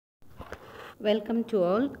Welcome to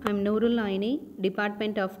all. I'm Noorul Aini,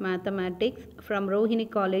 Department of Mathematics from Rohini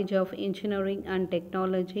College of Engineering and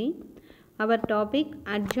Technology. Our topic,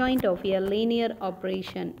 adjoint of a linear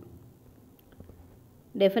operation.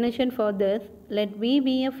 Definition for this, let V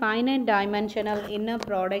be a finite dimensional inner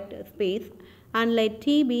product space and let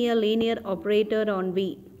T be a linear operator on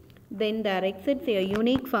V. Then there exists a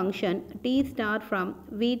unique function T star from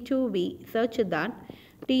V to V such that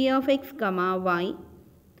T of x comma y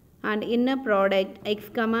and inner product x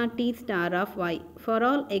comma t star of y. For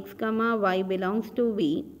all x comma y belongs to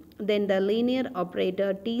V, then the linear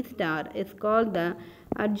operator t star is called the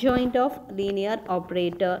adjoint of linear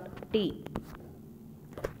operator t.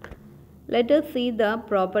 Let us see the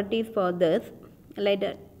properties for this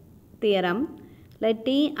theorem. Let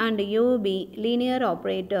T and U be linear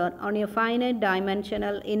operator on a finite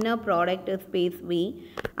dimensional inner product space V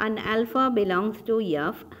and alpha belongs to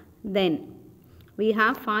F. Then we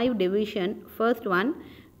have 5 division. First one,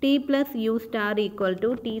 T plus U star equal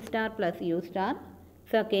to T star plus U star.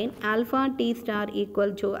 Second, alpha T star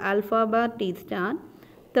equal to alpha bar T star.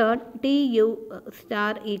 Third, T U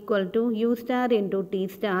star equal to U star into T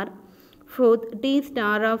star. Fourth, T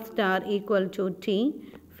star of star equal to T.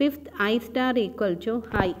 Fifth, I star equal to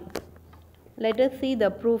I. Let us see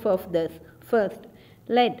the proof of this. First,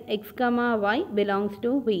 let x comma y belongs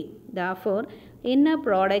to V. Therefore, inner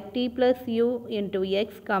product T plus U into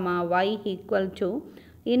x comma y equal to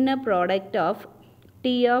inner product of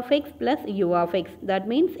T of x plus U of x. That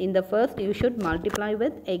means in the first you should multiply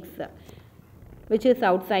with x, which is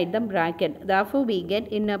outside the bracket. Therefore, we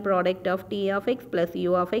get inner product of T of x plus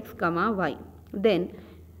U of x comma y. Then,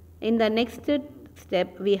 in the next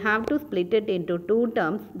step, we have to split it into two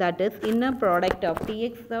terms, that is inner product of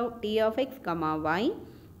T of x comma y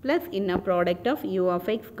plus inner product of U of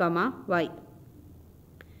x comma y.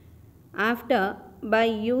 After, by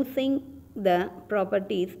using the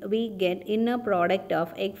properties, we get inner product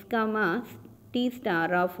of x comma t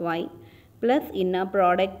star of y plus inner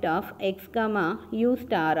product of x comma u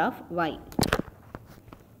star of y.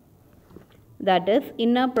 That is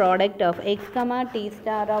inner product of x comma t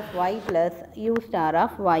star of y plus u star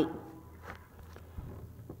of y.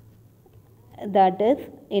 That is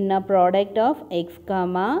inner product of x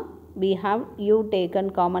comma, we have u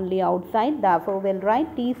taken commonly outside, therefore we'll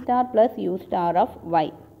write t star plus u star of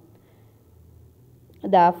y.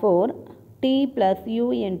 Therefore, t plus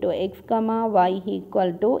u into x comma y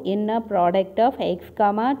equal to inner product of x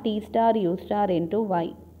comma t star u star into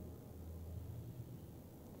y.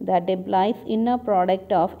 That implies inner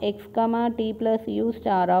product of x comma t plus u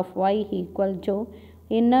star of y equal to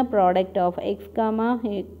inner product of x comma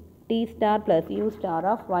t star plus u star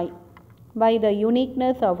of y. By the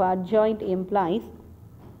uniqueness of adjoint implies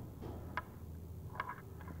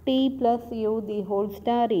t plus u the whole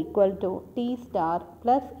star equal to t star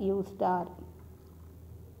plus u star.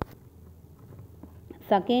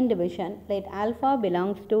 Second division, let alpha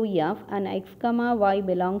belongs to F and x comma y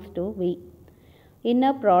belongs to V.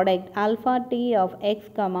 Inner product alpha t of x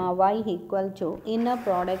comma y equal to inner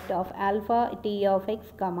product of alpha t of x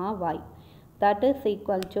comma y. That is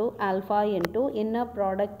equal to alpha into inner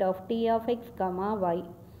product of t of x comma y.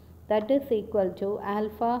 That is equal to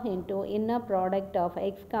alpha into inner product of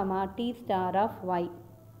x comma t star of y.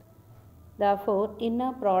 Therefore,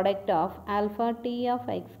 inner product of alpha t of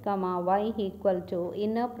x comma y equal to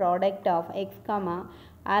inner product of x comma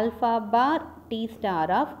alpha bar t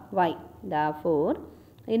star of y. Therefore,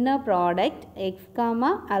 inner product x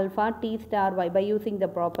comma alpha t star y, by using the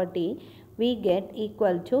property we get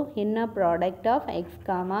equal to inner product of x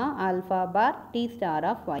comma alpha bar t star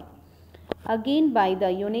of y. Again, by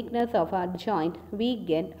the uniqueness of adjoint, we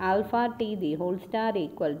get alpha t the whole star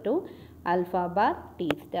equal to alpha bar t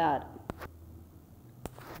star.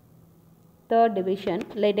 Third division,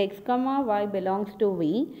 let x comma y belongs to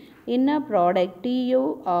V. Inner product tu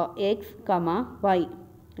x comma y.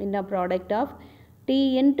 Inner product of t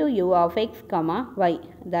into u of x comma y,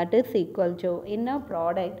 that is equal to inner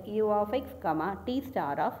product u of x comma t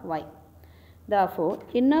star of y. Therefore,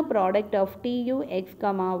 inner product of tu x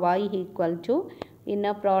comma y equal to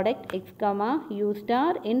inner product x comma u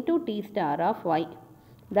star into t star of y.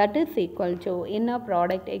 That is equal to inner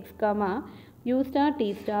product x comma u star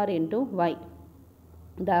t star into y.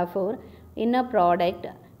 Therefore, inner product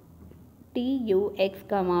tu x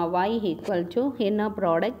comma y equal to inner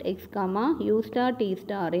product x comma u star t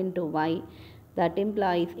star into y. That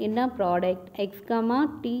implies inner product x comma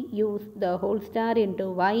t u the whole star into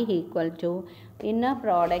y equal to inner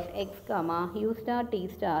product x comma u star t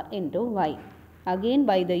star into y. Again,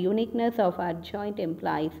 by the uniqueness of adjoint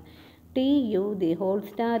implies tu the whole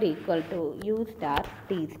star equal to u star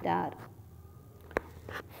t star.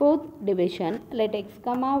 Fourth division, let x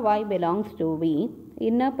comma y belongs to V.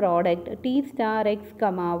 Inner product T star x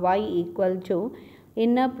comma y equal to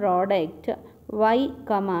inner product y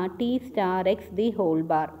comma T star x the whole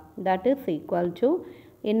bar. That is equal to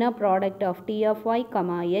inner product of T of y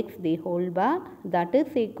comma x the whole bar. That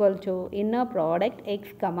is equal to inner product x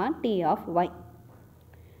comma T of y.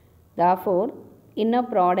 Therefore, inner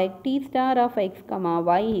product T star of x comma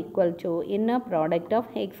y equal to inner product of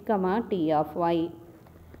x comma T of y.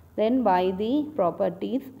 Then by the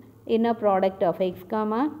properties, inner product of x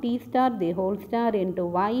comma T star the whole star into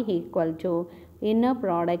y equal to inner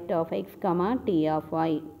product of x comma T of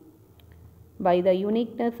y. By the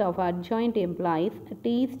uniqueness of adjoint implies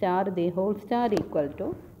T star the whole star equal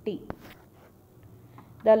to T.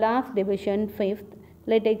 The last division, fifth,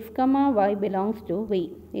 let x comma y belongs to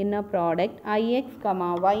V. Inner product Ix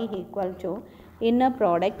comma y equal to inner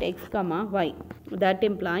product x comma y. That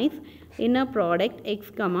implies inner product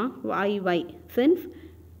x comma y, since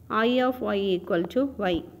I of y equal to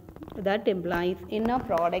y. That implies inner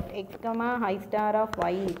product x comma I star of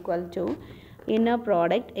y equal to inner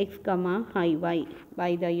product x comma I y.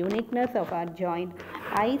 By the uniqueness of adjoint,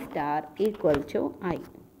 I star equal to I.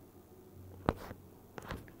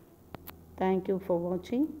 Thank you for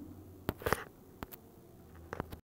watching.